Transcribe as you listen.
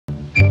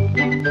Need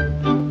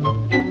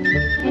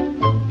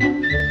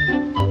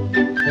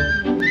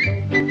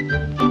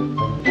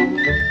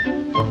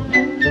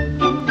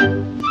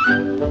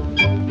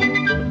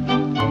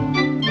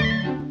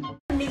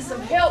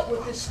some help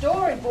with this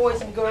story,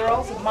 boys and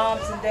girls, and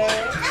moms and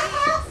dads.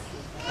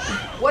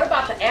 What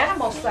about the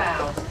animal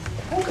sounds?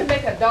 Who can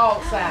make a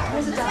dog sound?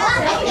 There's a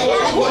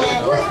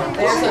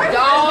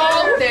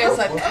dog, there's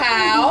a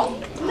cow,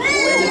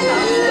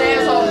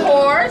 there's a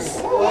horse,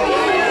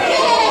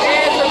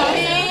 there's a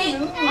pig,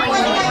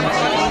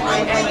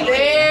 and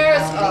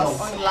there's a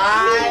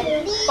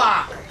sly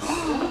fox.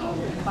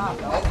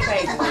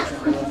 Okay,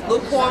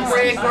 little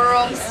cornbread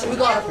girl, we're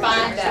gonna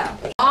find out.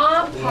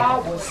 Mom and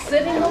Pa was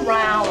sitting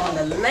around on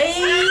a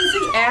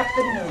lazy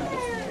afternoon,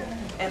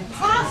 and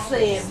Pa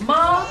said,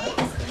 "Mom,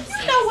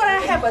 you know what I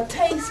have a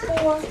taste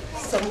for?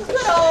 Some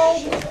good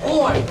old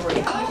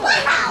cornbread."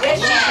 Yes,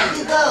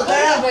 she go,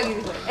 girl.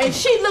 And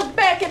she looked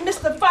back at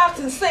Mr. Fox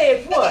and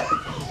said, "What?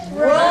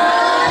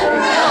 Run,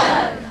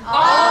 run,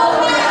 all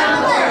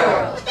around the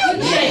world. You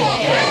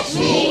can't catch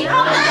me.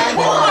 I'm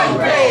a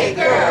cornbread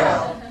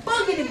girl."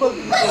 Boogity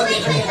boogie.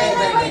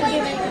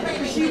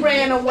 She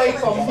ran away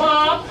from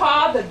Mom,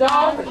 Pa, the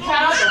dog, the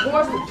cow, the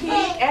horse, the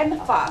pig, and the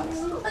fox.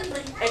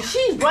 And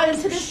she's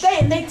running to this day,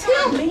 and they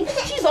tell me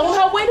she's on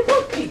her way to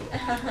book people.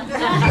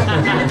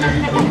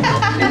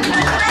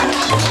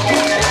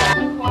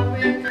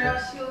 Cornbread girl,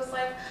 she was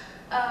like,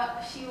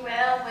 she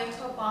ran away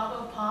from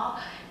Mom and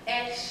Pa,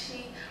 and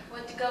she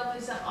went to go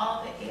visit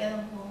all the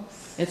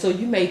animals. And so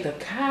you made the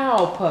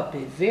cow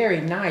puppet.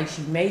 Very nice.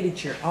 You made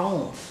it your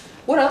own.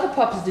 What other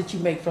puppets did you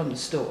make from the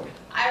story?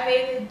 I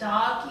made the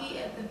doggy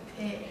and the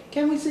pig.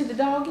 Can we see the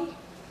doggy?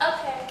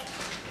 Okay.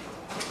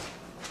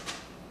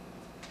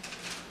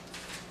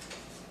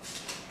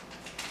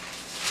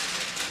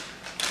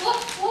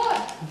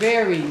 What?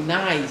 Very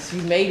nice.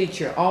 You made it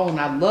your own.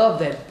 I love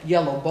that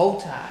yellow bow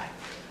tie.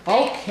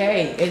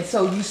 Okay, and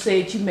so you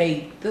said you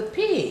made the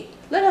pig.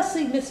 Let us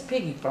see Miss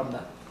Piggy from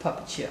the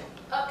puppet show.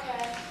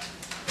 Okay.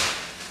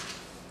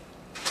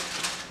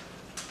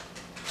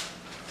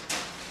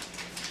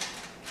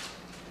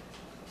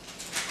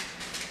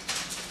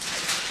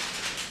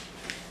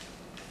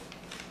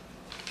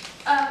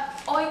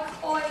 Oink,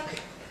 oink.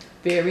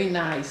 Very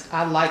nice.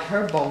 I like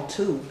her bow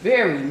too.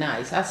 Very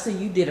nice. I see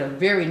you did a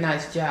very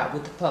nice job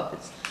with the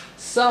puppets.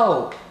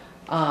 So,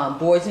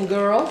 boys and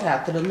girls,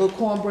 after the little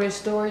cornbread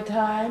story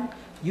time,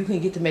 you can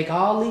get to make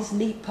all these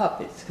neat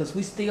puppets because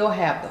we still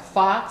have the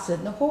fox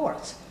and the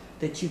horse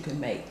that you can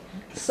make.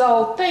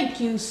 So, thank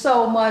you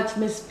so much,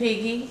 Miss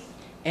Piggy.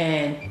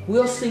 And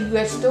we'll see you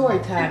at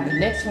Storytime. The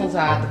next ones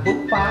are the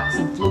Book Box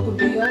in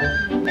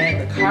Pflugerville and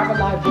the Carver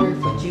Library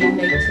for June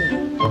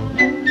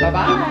 18th.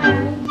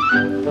 Bye-bye.